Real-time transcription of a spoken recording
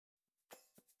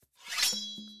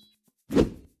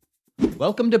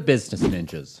Welcome to Business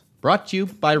Ninjas, brought to you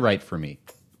by WriteForMe,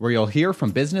 where you'll hear from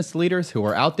business leaders who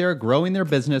are out there growing their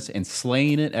business and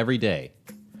slaying it every day.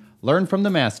 Learn from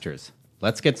the masters.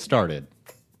 Let's get started.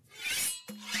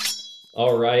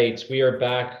 All right, we are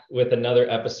back with another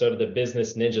episode of the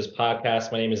Business Ninjas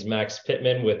podcast. My name is Max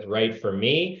Pittman with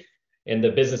WriteForMe, and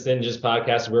the Business Ninjas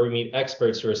podcast is where we meet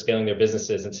experts who are scaling their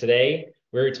businesses. And today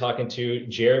we're talking to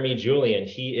Jeremy Julian.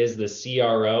 He is the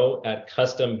CRO at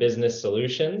Custom Business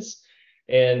Solutions.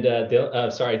 And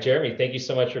Jeremy, thank you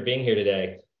so much for being here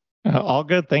today. All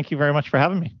good. Thank you very much for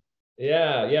having me.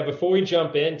 Yeah. Before we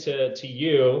jump into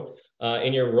you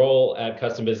in your role at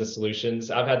Custom Business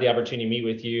Solutions, I've had the opportunity to meet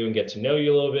with you and get to know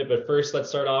you a little bit. But first, let's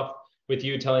start off with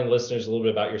you telling listeners a little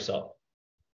bit about yourself.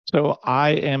 So I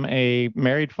am a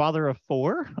married father of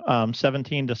four,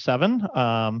 17 to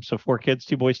 7. So 4 kids,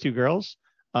 2 boys, 2 girls.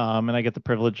 And I get the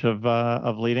privilege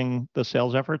of leading the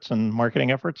sales efforts and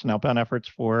marketing efforts and outbound efforts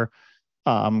for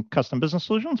Custom Business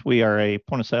Solutions. We are a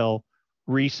point of sale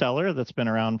reseller that's been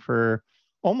around for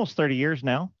almost 30 years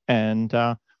now. And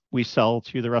we sell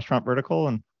to the restaurant vertical.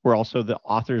 And we're also the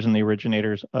authors and the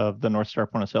originators of the North Star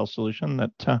point of sale solution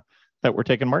that we're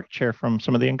taking market share from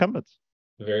some of the incumbents.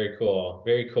 Very cool.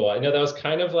 I know that was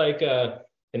kind of like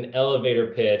an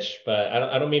elevator pitch, but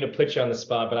I don't mean to put you on the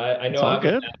spot, but I know I've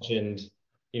imagined,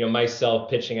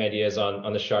 myself pitching ideas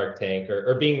on the Shark Tank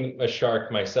or being a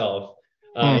shark myself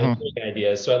and pitching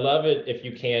ideas. So I love it if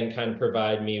you can kind of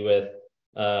provide me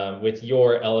with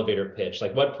your elevator pitch.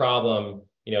 Like, what problem,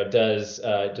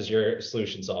 does your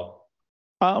solution solve?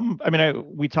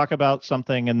 We talk about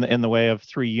something in the way of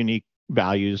 3 unique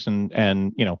values, and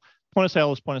point of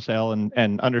sale is point of sale,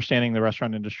 and understanding the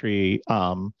restaurant industry.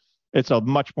 It's a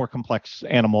much more complex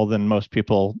animal than most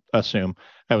people assume.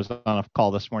 I was on a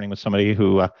call this morning with somebody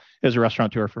who is a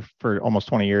restaurateur for almost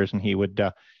 20 years, and he would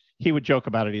joke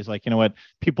about it. He's like, you know what?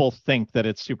 People think that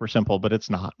it's super simple, but it's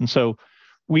not. And so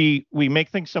we make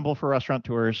things simple for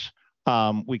restaurateurs.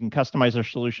 We can customize our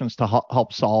solutions to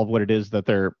help solve what it is that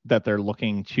they're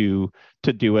looking to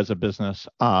do as a business.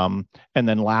 And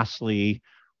then lastly,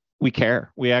 we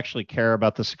care. We actually care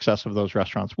about the success of those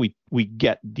restaurants. We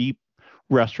get deep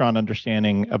restaurant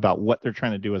understanding about what they're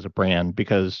trying to do as a brand,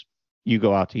 because you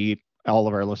go out to eat. All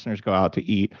of our listeners go out to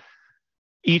eat.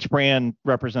 Each brand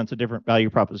represents a different value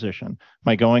proposition. Am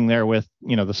I going there with,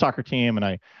 the soccer team, and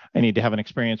I need to have an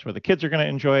experience where the kids are going to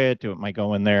enjoy it? Am I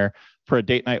going there for a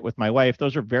date night with my wife?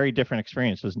 Those are very different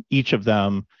experiences. And each of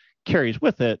them carries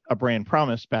with it a brand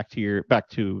promise back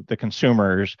to the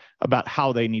consumers about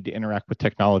how they need to interact with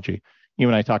technology. You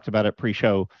and I talked about it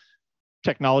pre-show.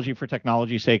 Technology for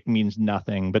technology's sake means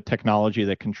nothing, but technology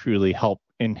that can truly help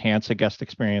enhance a guest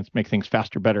experience, make things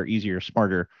faster, better, easier,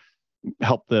 smarter,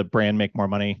 help the brand make more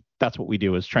money. That's what we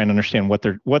do, is try and understand what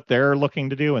they're looking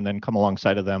to do, and then come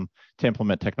alongside of them to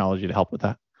implement technology to help with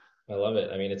that. I love it.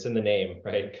 I mean, it's in the name,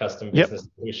 right? Custom Business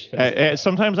Solutions.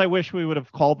 Sometimes I wish we would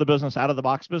have called the business Out of the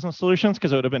Box Business Solutions,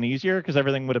 because it would have been easier, because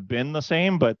everything would have been the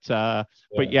same. But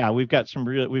we've got some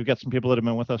people that have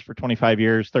been with us for 25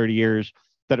 years, 30 years,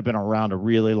 that have been around a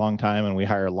really long time, and we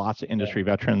hire lots of industry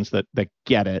veterans that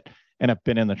get it and have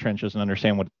been in the trenches and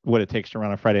understand what it takes to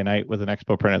run a Friday night with an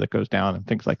expo printer that goes down and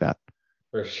things like that.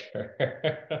 For sure.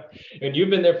 And you've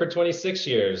been there for 26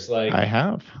 years. Like, I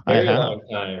have. Very long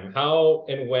time. How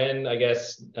and when, I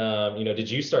guess, did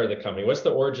you start the company? What's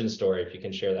the origin story, if you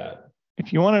can share that?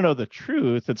 If you want to know the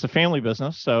truth, it's a family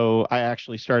business. So I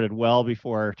actually started well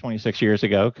before 26 years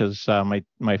ago, because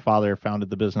my father founded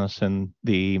the business in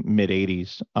the mid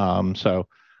 80s. So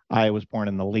I was born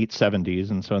in the late 70s.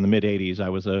 And so in the mid 80s, I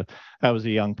was a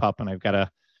young pup, and I've got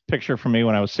a picture from me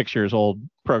when I was 6 years old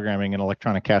programming an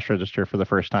electronic cash register for the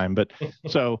first time. But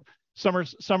so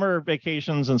summer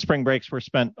vacations and spring breaks were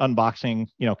spent unboxing,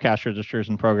 cash registers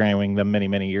and programming them many,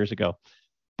 many years ago.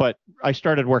 But I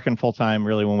started working full time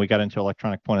really when we got into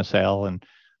electronic point of sale, and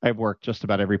I've worked just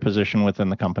about every position within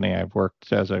the company. I've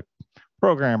worked as a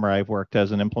programmer, I've worked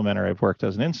as an implementer, I've worked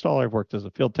as an installer, I've worked as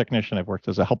a field technician, I've worked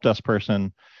as a help desk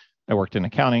person, I worked in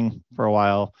accounting for a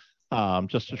while,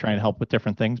 just to try and help with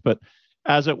different things. But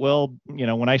as it will,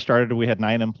 when I started, we had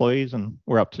 9 employees, and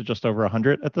we're up to just over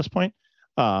 100 at this point.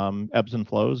 Ebbs and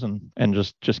flows, and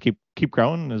just keep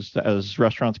growing as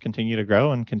restaurants continue to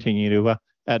grow and continue to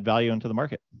add value into the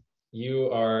market.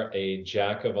 You are a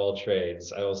jack of all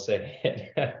trades, I will say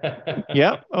it.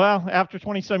 Yeah. Well, after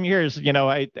 20-some years,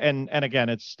 and again,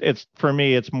 it's for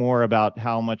me, it's more about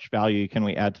how much value can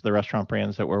we add to the restaurant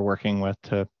brands that we're working with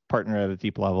to partner at a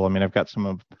deep level. I mean, I've got some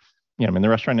of, in the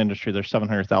restaurant industry, there's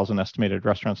 700,000 estimated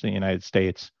restaurants in the United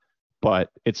States, but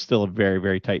it's still a very,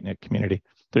 very tight-knit community.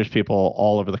 There's people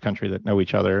all over the country that know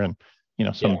each other, and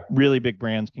Some really big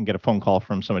brands can get a phone call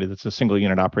from somebody that's a single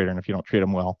unit operator, and if you don't treat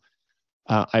them well,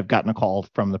 I've gotten a call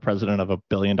from the president of a $1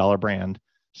 billion brand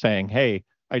saying, "Hey,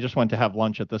 I just went to have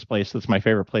lunch at this place. That's my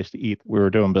favorite place to eat. We were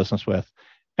doing business with,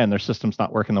 and their system's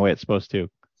not working the way it's supposed to.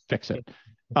 Fix it."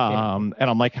 And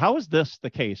I'm like, "How is this the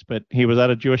case?" But he was at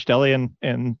a Jewish deli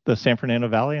in the San Fernando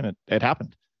Valley, and it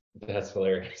happened. That's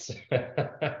hilarious.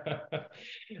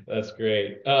 That's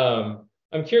great.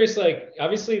 I'm curious, like,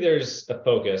 obviously there's a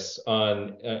focus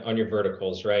on your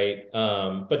verticals, right?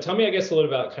 But tell me, I guess, a little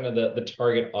about kind of the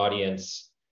target audience,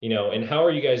 and how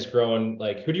are you guys growing?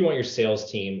 Like, who do you want your sales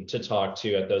team to talk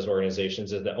to at those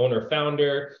organizations? Is the owner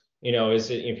founder? Is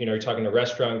it, if you're talking to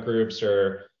restaurant groups,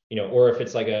 or or if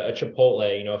it's like a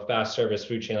Chipotle, a fast service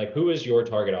food chain, like, who is your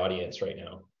target audience right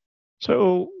now?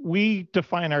 So we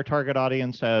define our target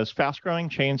audience as fast growing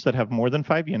chains that have more than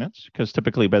 5 units, because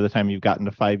typically by the time you've gotten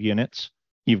to 5 units,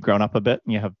 you've grown up a bit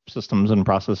and you have systems and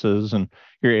processes and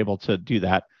you're able to do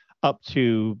that, up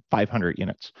to 500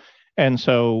 units. And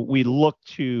so we look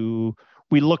to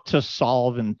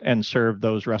solve and serve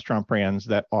those restaurant brands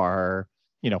that are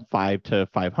 5 to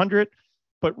 500,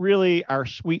 but really our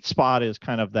sweet spot is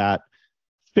kind of that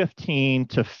 15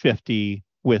 to 50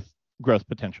 with growth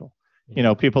potential.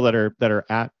 People that are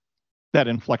at that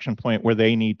inflection point where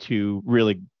they need to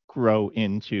really grow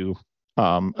into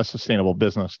a sustainable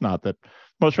business. Not that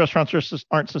most restaurants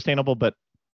aren't sustainable, but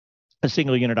a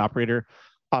single unit operator,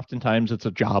 oftentimes it's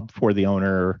a job for the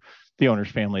owner or the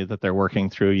owner's family that they're working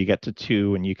through. You get to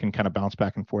 2 and you can kind of bounce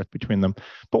back and forth between them.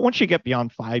 But once you get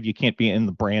beyond 5, you can't be in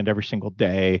the brand every single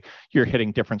day. You're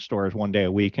hitting different stores one day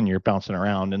a week and you're bouncing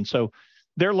around. And so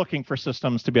they're looking for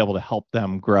systems to be able to help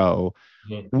them grow.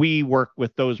 Mm-hmm. We work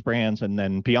with those brands, and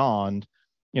then beyond,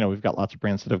 we've got lots of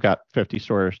brands that have got 50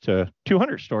 stores to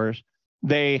 200 stores.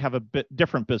 They have a bit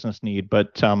different business need,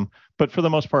 but for the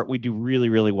most part, we do really,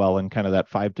 really well in kind of that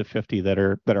 5 to 50 that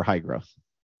are high growth.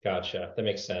 Gotcha. That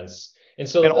makes sense. And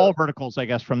so all verticals, I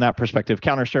guess, from that perspective,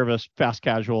 counter service, fast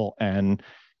casual, and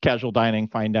casual dining,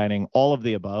 fine dining, all of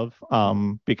the above,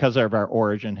 because of our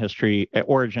origin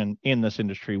in this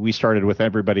industry, we started with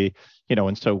everybody,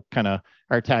 and so kind of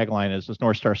our tagline is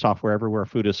North Star software everywhere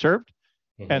food is served.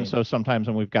 Mm-hmm. And so sometimes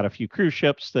when we've got a few cruise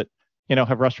ships that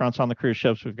have restaurants on the cruise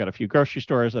ships, we've got a few grocery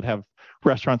stores that have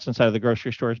restaurants inside of the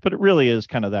grocery stores, but it really is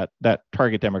kind of that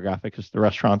target demographic is the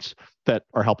restaurants that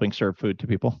are helping serve food to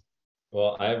people.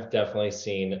 Well, I've definitely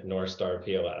seen North Star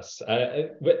POS.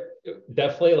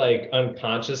 Definitely like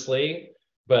unconsciously,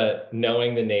 but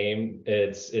knowing the name,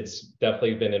 it's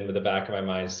definitely been in the back of my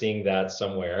mind, seeing that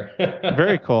somewhere.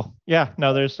 Very cool. Yeah,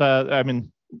 no, there's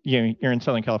you're in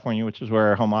Southern California, which is where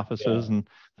our home office is, and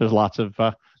there's lots of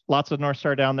North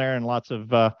Star down there, and lots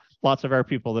of our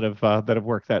people that have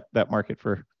worked that market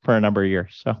for a number of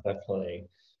years. So definitely.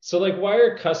 So like, why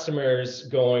are customers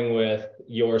going with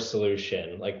your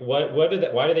solution? Like, why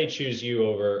do they choose you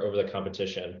over the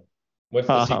competition? What's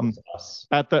the secret sauce?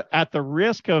 At the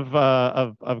risk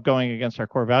of going against our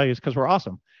core values, because we're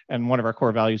awesome, and one of our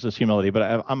core values is humility.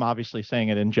 But I'm obviously saying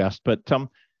it in jest. But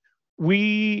so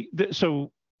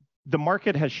the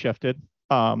market has shifted.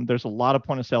 There's a lot of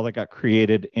point of sale that got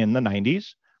created in the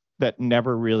 90s that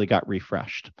never really got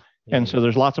refreshed. Mm-hmm. And so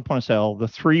there's lots of point of sale. The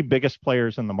 3 biggest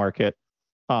players in the market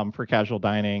for casual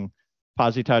dining,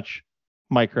 PosiTouch,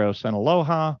 Micros, and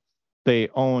Aloha. They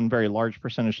own very large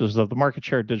percentages of the market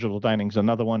share. Digital Dining's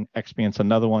another one. Expient's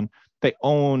another one. They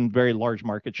own very large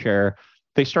market share.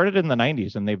 They started in the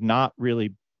 90s, and they've not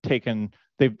really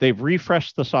they've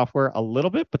refreshed the software a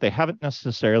little bit, but they haven't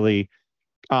necessarily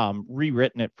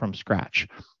rewritten it from scratch.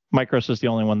 Micros is the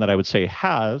only one that I would say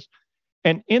has.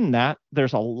 And in that,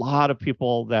 there's a lot of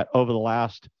people that over the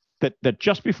last, that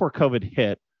just before COVID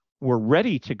hit, were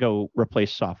ready to go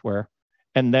replace software.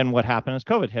 And then what happened is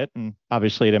COVID hit, and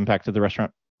obviously it impacted the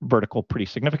restaurant vertical pretty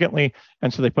significantly.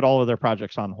 And so they put all of their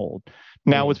projects on hold.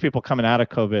 Now with people coming out of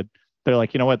COVID, they're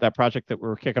like, you know what, that project that we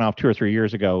were kicking off 2 or 3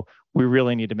 years ago, we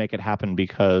really need to make it happen,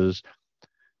 because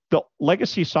the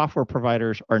legacy software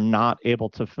providers are not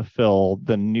able to fulfill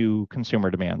the new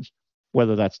consumer demands,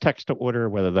 whether that's text to order,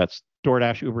 whether that's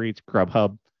DoorDash, Uber Eats,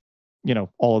 Grubhub,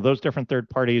 all of those different third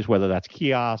parties, whether that's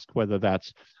kiosk, whether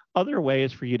that's other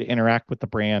ways for you to interact with the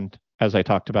brand, as I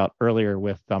talked about earlier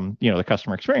with the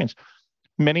customer experience.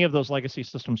 Many of those legacy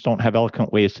systems don't have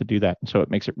eloquent ways to do that. And so it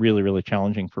makes it really, really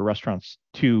challenging for restaurants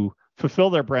to fulfill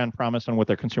their brand promise and what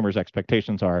their consumers'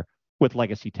 expectations are with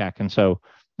legacy tech. And so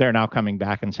they're now coming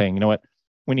back and saying, you know what,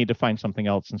 we need to find something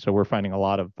else. And so we're finding a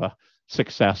lot of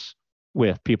success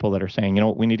with people that are saying, you know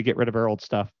what, we need to get rid of our old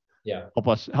stuff. Yeah.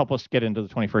 Help us get into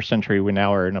the 21st century. We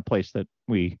now are in a place that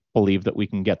we believe that we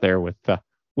can get there with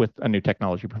a new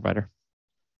technology provider.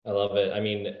 I love it. I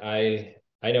mean,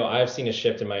 I know I've seen a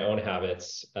shift in my own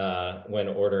habits when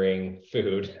ordering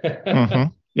food.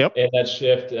 Mm-hmm. Yep. And that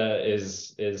shift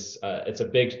is it's a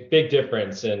big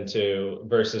difference into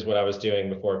versus what I was doing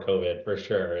before COVID for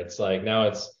sure. It's like now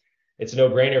it's a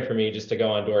no-brainer for me just to go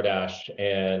on DoorDash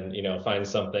and find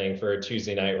something for a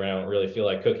Tuesday night when I don't really feel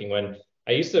like cooking. When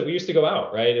we used to go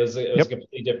out, right? It was a Yep.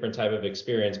 completely different type of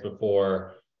experience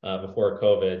before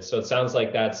COVID. So it sounds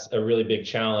like that's a really big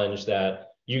challenge that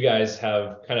you guys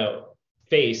have kind of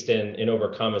faced and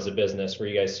overcome as a business, where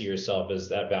you guys see yourself as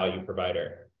that value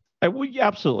provider.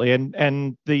 Absolutely.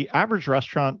 And the average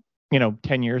restaurant,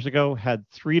 10 years ago had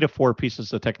 3 to 4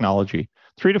 pieces of technology,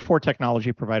 3 to 4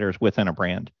 technology providers within a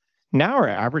brand. Now our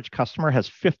average customer has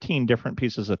 15 different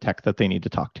pieces of tech that they need to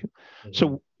talk to. Mm-hmm.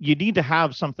 So you need to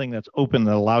have something that's open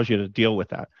that allows you to deal with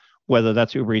that, whether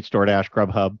that's Uber Eats, DoorDash,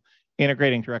 Grubhub,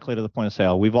 integrating directly to the point of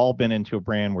sale. We've all been into a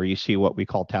brand where you see what we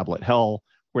call tablet hell,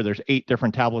 where there's 8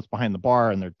 different tablets behind the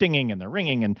bar and they're dinging and they're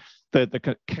ringing. And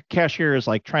the cashier is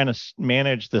like trying to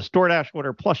manage this DoorDash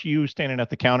order plus you standing at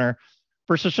the counter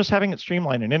versus just having it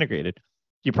streamlined and integrated.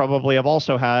 You probably have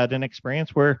also had an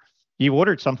experience where you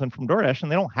ordered something from DoorDash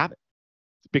and they don't have it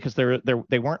because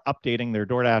they weren't updating their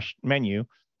DoorDash menu.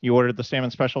 You ordered the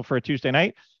salmon special for a Tuesday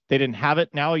night. They didn't have it.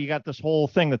 Now you got this whole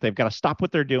thing that they've got to stop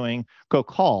what they're doing, go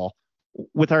call.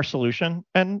 With our solution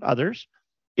and others,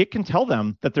 it can tell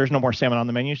them that there's no more salmon on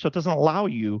the menu. So it doesn't allow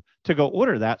you to go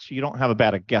order that. So you don't have a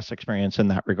bad guest experience in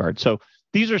that regard. So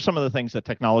these are some of the things that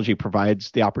technology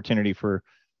provides the opportunity for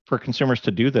consumers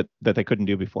to do that they couldn't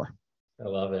do before. I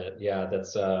love it. Yeah,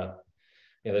 that's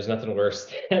there's nothing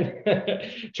worse than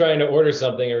trying to order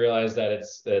something and realize that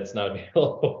it's not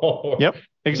available. Yep,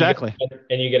 exactly.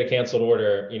 And you get a canceled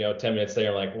order, 10 minutes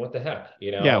later, like, what the heck,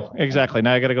 Yeah, exactly.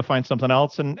 Now I got to go find something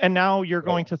else. And now you're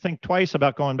going to think twice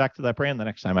about going back to that brand the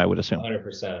next time, I would assume.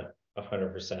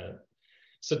 100%.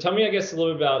 So tell me, I guess, a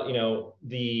little bit about,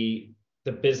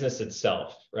 the business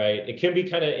itself, right? It can be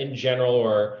kind of in general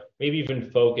or maybe even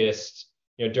focused,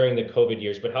 during the COVID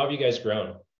years, but how have you guys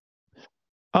grown?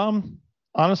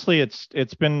 Honestly,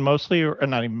 it's been mostly, or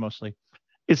not even mostly,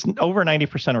 it's over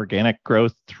 90% organic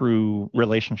growth through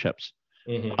relationships.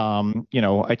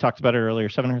 Mm-hmm. I talked about it earlier,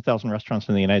 700,000 restaurants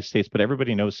in the United States, but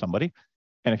everybody knows somebody.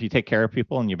 And if you take care of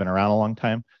people and you've been around a long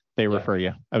time, they refer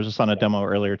you. I was just on a demo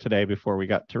earlier today before we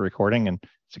got to recording, and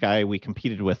it's a guy we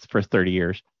competed with for 30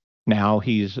 years. Now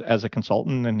he's as a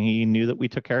consultant, and he knew that we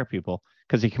took care of people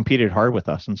because he competed hard with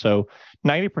us. And so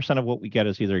 90% of what we get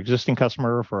is either existing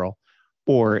customer referral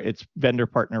or it's vendor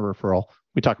partner referral.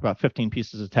 We talk about 15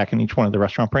 pieces of tech in each one of the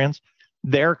restaurant brands.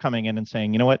 They're coming in and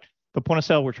saying, you know what, the point of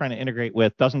sale we're trying to integrate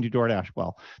with doesn't do DoorDash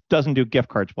well, doesn't do gift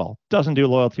cards well, doesn't do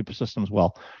loyalty systems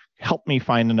well. Help me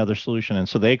find another solution. And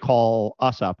so they call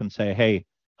us up and say, hey,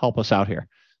 help us out here.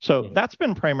 So that's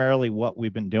been primarily what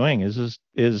we've been doing is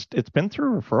it's been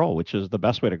through referral, which is the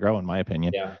best way to grow, in my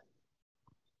opinion. Yeah.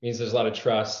 Means there's a lot of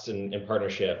trust and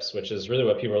partnerships, which is really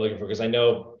what people are looking for. Because I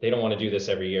know they don't want to do this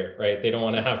every year, right? They don't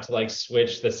want to have to like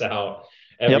switch this out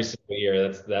every single year.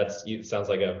 It sounds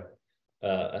like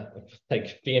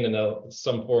like being in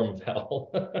some form of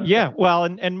hell. Yeah, well,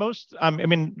 and most,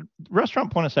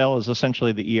 restaurant point of sale is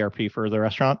essentially the ERP for the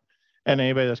restaurant. And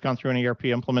anybody that's gone through an ERP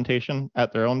implementation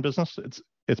at their own business,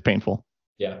 it's painful.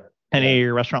 Yeah. Any of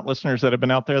your restaurant listeners that have been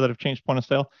out there that have changed point of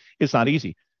sale, it's not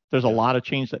easy. There's a lot of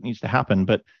change that needs to happen,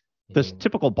 but this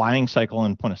typical buying cycle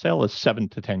in point of sale is 7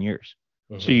 to 10 years.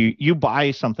 Mm-hmm. So you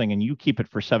buy something and you keep it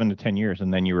for 7 to 10 years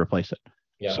and then you replace it.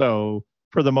 Yeah. So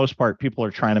for the most part, people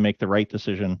are trying to make the right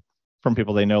decision from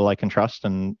people they know, like, and trust.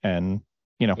 And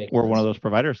we're one of those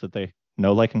providers that they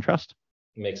know, like, and trust.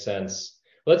 Makes sense.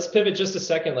 Let's pivot just a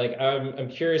second. Like, I'm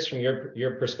curious from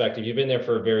your perspective. You've been there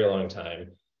for a very long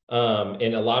time.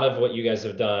 And a lot of what you guys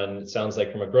have done, it sounds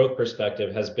like from a growth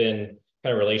perspective, has been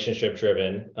kind of relationship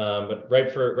driven. But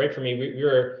right for me,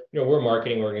 we're a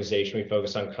marketing organization. We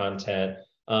focus on content.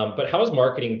 But how has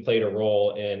marketing played a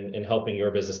role in helping your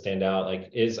business stand out?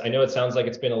 I know it sounds like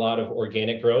it's been a lot of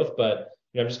organic growth, but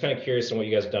I'm just kind of curious on what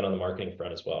you guys have done on the marketing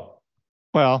front as well.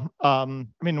 Well,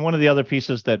 one of the other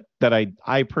pieces that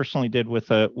I personally did with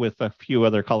a few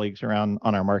other colleagues around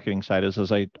on our marketing side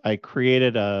is I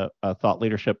created a thought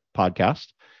leadership podcast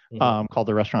called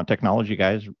the Restaurant Technology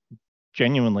Guys.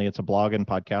 Genuinely, it's a blog and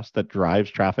podcast that drives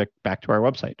traffic back to our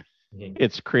website. Mm-hmm.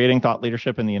 It's creating thought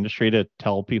leadership in the industry to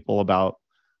tell people about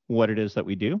what it is that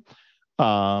we do.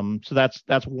 So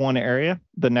that's one area.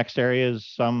 The next area is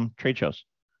some trade shows.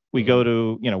 We go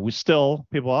to,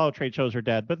 trade shows are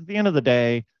dead. But at the end of the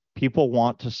day, people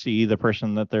want to see the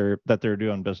person that they're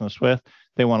doing business with.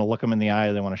 They want to look them in the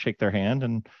eye. They want to shake their hand.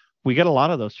 And we get a lot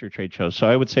of those through trade shows. So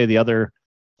I would say the other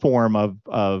form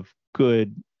of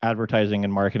good advertising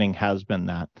and marketing has been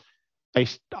that.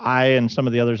 I and some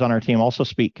of the others on our team also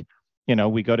speak.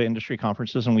 We go to industry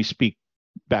conferences and we speak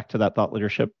back to that thought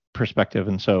leadership perspective.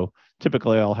 And so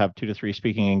typically I'll have 2 to 3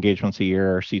 speaking engagements a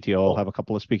year. Our CTO will have a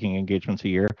couple of speaking engagements a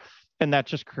year. And that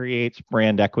just creates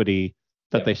brand equity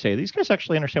that they say, these guys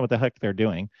actually understand what the heck they're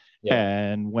doing.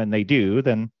 And when they do,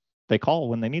 then they call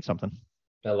when they need something.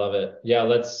 I love it. Yeah,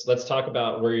 let's talk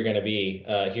about where you're going to be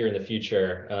here in the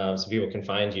future, so people can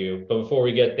find you. But before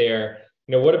we get there,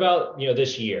 what about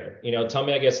this year? Tell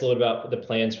me, I guess, a little about the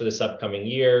plans for this upcoming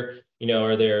year.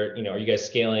 Are there, are you guys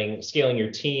scaling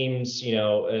your teams?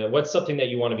 What's something that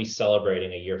you want to be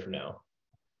celebrating a year from now?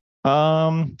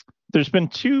 There's been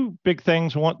 2 big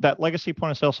things. One, that legacy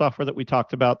point of sale software that we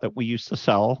talked about that we used to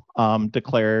sell,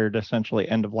 declared essentially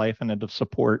end of life and end of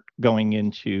support going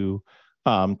into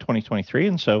 2023.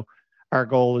 And so our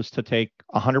goal is to take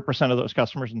 100% of those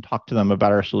customers and talk to them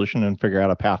about our solution and figure out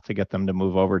a path to get them to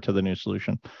move over to the new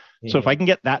solution. So if I can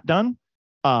get that done,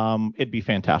 it'd be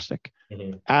fantastic.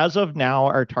 As of now,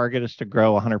 our target is to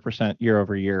grow 100% year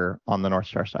over year on the North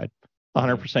Star side,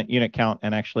 100% unit count,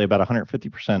 and actually about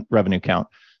 150% revenue count.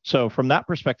 So from that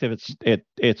perspective,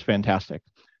 it's fantastic.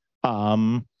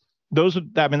 That's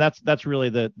really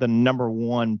the number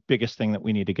one biggest thing that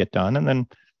we need to get done. And then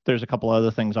there's a couple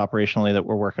other things operationally that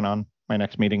we're working on. My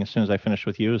next meeting, as soon as I finish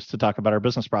with you, is to talk about our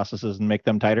business processes and make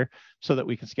them tighter so that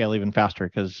we can scale even faster,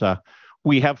 because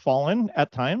we have fallen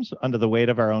at times under the weight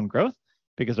of our own growth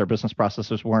because our business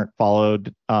processes weren't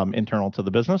followed internal to the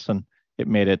business, and it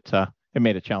made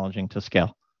it challenging to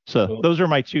scale. So cool. Those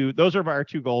are our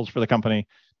 2 goals for the company,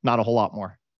 not a whole lot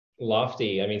more.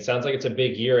 Lofty. Sounds like it's a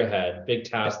big year ahead, big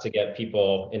task to get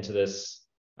people into this,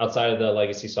 outside of the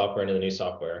legacy software into the new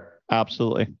software.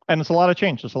 Absolutely. And it's a lot of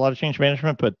change. It's a lot of change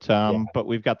management, but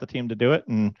we've got the team to do it,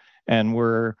 and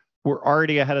we're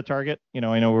already ahead of target.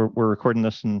 I know we're recording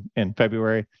this in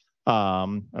February. I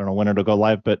don't know when it'll go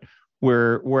live, but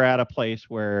we're at a place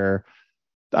where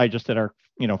I just did our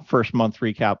first month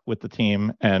recap with the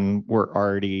team, and we're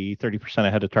already 30%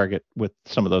 ahead of target with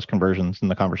some of those conversions in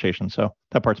the conversation. So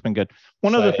that part's been good.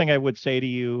 One other thing I would say to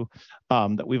you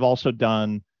that we've also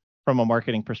done from a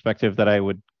marketing perspective that I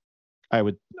would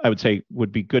say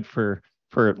would be good for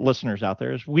listeners out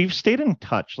there is we've stayed in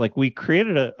touch. Like, we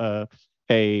created a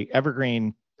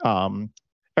evergreen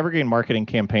marketing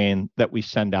campaign that we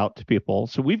send out to people.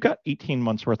 So we've got 18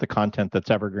 months worth of content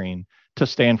that's evergreen to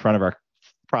stay in front of our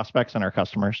prospects and our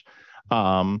customers.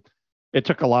 It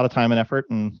took a lot of time and effort,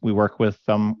 and we worked with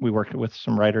some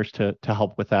writers to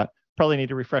help with that. Probably need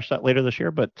to refresh that later this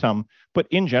year, but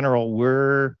in general,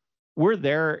 we're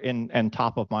there and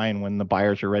top of mind when the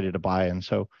buyers are ready to buy, and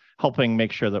so helping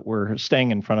make sure that we're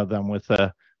staying in front of them with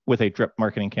a drip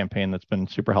marketing campaign that's been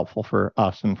super helpful for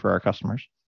us and for our customers.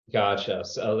 Gotcha.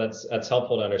 So that's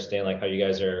helpful to understand, like, how you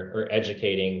guys are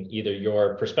educating either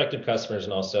your prospective customers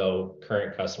and also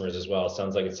current customers as well. It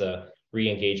sounds like it's a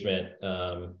re-engagement,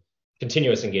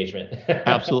 continuous engagement.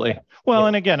 Absolutely. Well,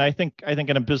 and again, I think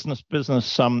in a business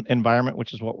environment,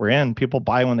 which is what we're in, people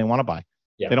buy when they want to buy.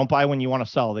 Yeah. They don't buy when you want to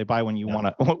sell. They buy when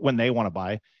when they want to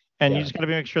buy. And you just got to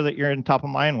make sure that you're in top of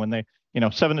mind when they,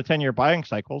 7 to 10 year buying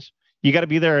cycles. You got to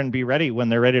be there and be ready when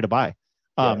they're ready to buy,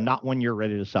 not when you're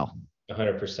ready to sell.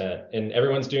 100%. And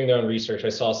everyone's doing their own research. I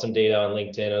saw some data on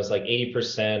LinkedIn. It was like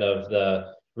 80% of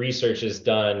the research is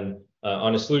done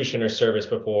on a solution or service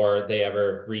before they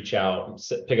ever reach out,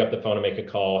 pick up the phone and make a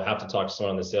call, have to talk to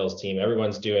someone on the sales team.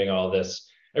 Everyone's doing all this.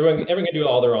 Everyone can do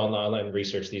all their own online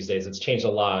research these days. It's changed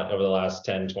a lot over the last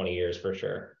 10, 20 years for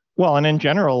sure. Well, and in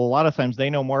general, a lot of times they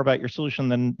know more about your solution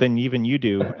than even you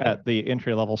do at the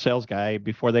entry-level sales guy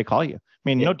before they call you.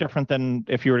 No different than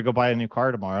if you were to go buy a new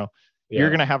car tomorrow. You're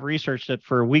going to have researched it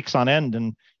for weeks on end,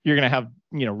 and you're going to have,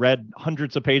 read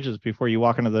hundreds of pages before you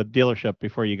walk into the dealership,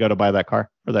 before you go to buy that car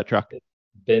or that truck.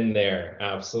 Been there.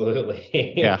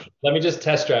 Absolutely. Yeah. Let me just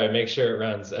test drive and make sure it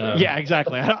runs. Yeah,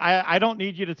 exactly. I don't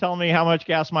need you to tell me how much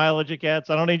gas mileage it gets.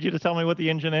 I don't need you to tell me what the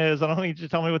engine is. I don't need you to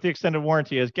tell me what the extended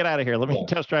warranty is. Get out of here. Let me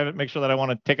test drive it, make sure that I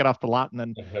want to take it off the lot, and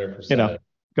then 100%.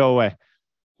 Go away.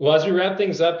 Well, as we wrap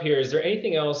things up here, is there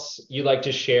anything else you'd like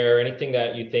to share? Anything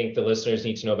that you think the listeners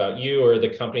need to know about you or the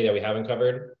company that we haven't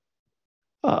covered?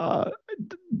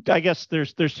 I guess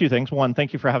there's 2 things. One,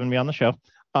 thank you for having me on the show.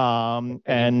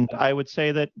 And I would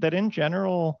say that in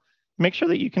general, make sure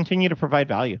that you continue to provide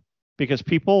value, because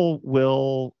people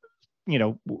will,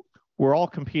 we're all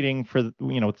competing for,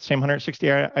 the same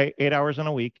 168 hours in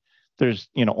a week. There's,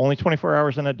 only 24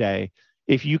 hours in a day.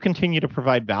 If you continue to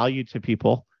provide value to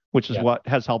people, which is what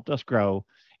has helped us grow,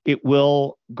 it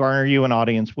will garner you an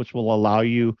audience, which will allow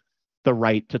you the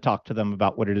right to talk to them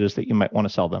about what it is that you might want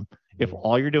to sell them. If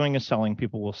all you're doing is selling,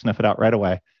 people will sniff it out right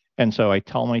away. And so I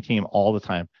tell my team all the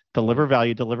time, deliver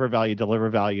value, deliver value, deliver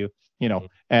value,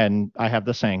 and I have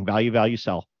the saying, value, value,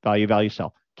 sell, value, value,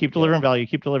 sell. Keep delivering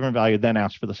value, then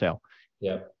ask for the sale.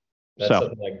 Yep. That's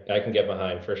something like I can get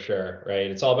behind for sure,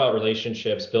 right? It's all about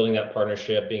relationships, building that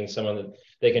partnership, being someone that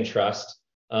they can trust.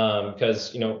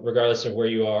 Because, regardless of where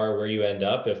you are, where you end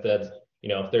up, if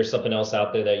there's something else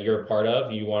out there that you're a part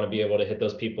of, you want to be able to hit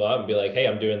those people up and be like, hey,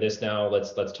 I'm doing this now.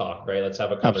 Let's talk, right? Let's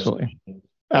have a conversation.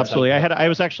 Absolutely. I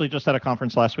was actually just at a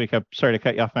conference last week. I'm sorry to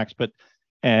cut you off, Max,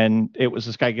 and it was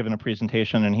this guy giving a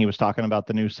presentation, and he was talking about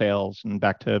the new sales and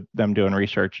back to them doing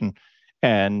research.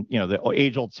 And the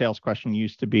age-old sales question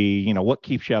used to be, what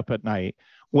keeps you up at night?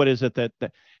 What is it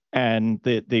and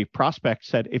the prospect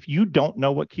said, if you don't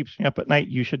know what keeps me up at night,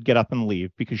 you should get up and leave,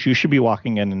 because you should be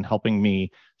walking in and helping me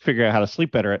figure out how to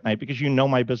sleep better at night, because you know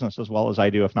my business as well as I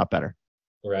do, if not better.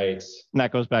 Right. And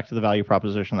that goes back to the value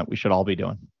proposition that we should all be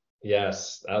doing.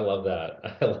 Yes, I love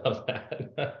that. I love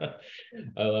that.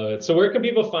 I love it. So where can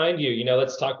people find you?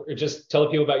 Let's talk, just tell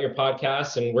people about your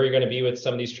podcast and where you're going to be with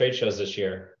some of these trade shows this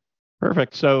year.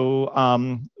 Perfect. So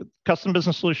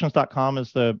custombusinesssolutions.com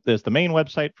is the main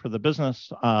website for the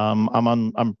business.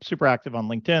 I'm super active on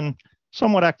LinkedIn,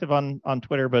 somewhat active on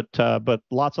Twitter, but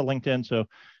lots of LinkedIn. So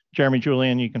Jeremy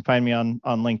Julian, you can find me on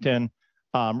LinkedIn.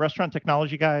 Restaurant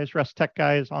Technology Guys, Rest Tech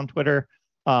Guys on Twitter,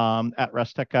 at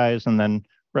Rest Tech Guys, and then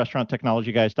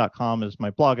restauranttechnologyguys.com is my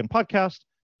blog and podcast.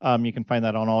 You can find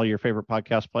that on all your favorite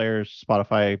podcast players,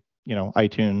 Spotify,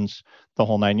 iTunes, the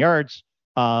whole 9 yards.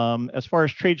 As far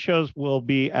as trade shows, we'll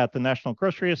be at the National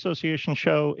Grocery Association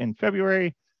show in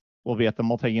February. We'll be at the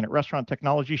Multi-Unit Restaurant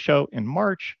Technology show in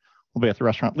March. We'll be at the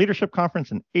Restaurant Leadership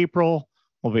Conference in April.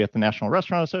 We'll be at the National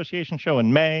Restaurant Association show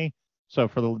in May. So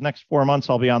for the next 4 months,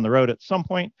 I'll be on the road at some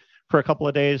point for a couple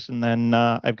of days, and then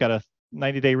I've got a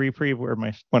 90-day reprieve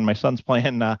when my son's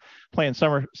playing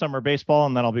summer baseball,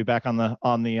 and then I'll be back on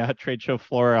the trade show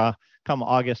floor come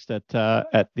August at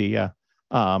the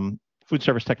Food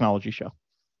Service Technology show.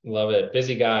 Love it.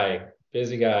 Busy guy.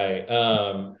 You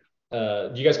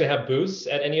guys gonna have booths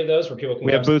at any of those where people can?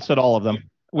 We have booths at all of them.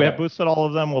 We have booths at all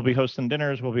of them. We'll be hosting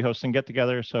dinners. We'll be hosting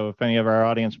get-togethers. So if any of our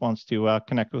audience wants to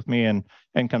connect with me and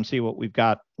come see what we've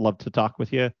got, love to talk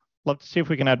with you. Love to see if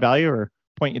we can add value or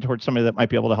point you towards somebody that might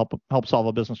be able to help solve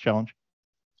a business challenge.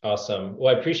 Awesome.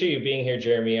 Well, I appreciate you being here,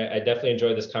 Jeremy. I definitely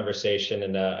enjoyed this conversation,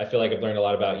 and I feel like I've learned a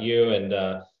lot about you and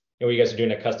what you guys are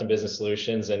doing at Custom Business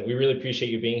Solutions, and we really appreciate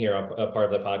you being here on a part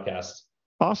of the podcast.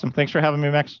 Awesome. Thanks for having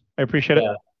me, Max. I appreciate it.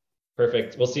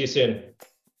 Perfect. We'll see you soon.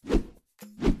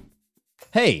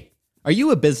 Hey, are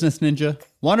you a business ninja?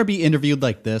 Want to be interviewed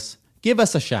like this? Give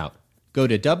us a shout. Go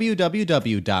to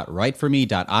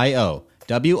www.writeforme.io,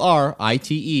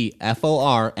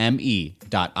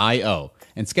 WriteForme.io,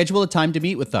 and schedule a time to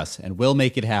meet with us, and we'll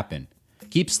make it happen.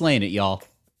 Keep slaying it, y'all.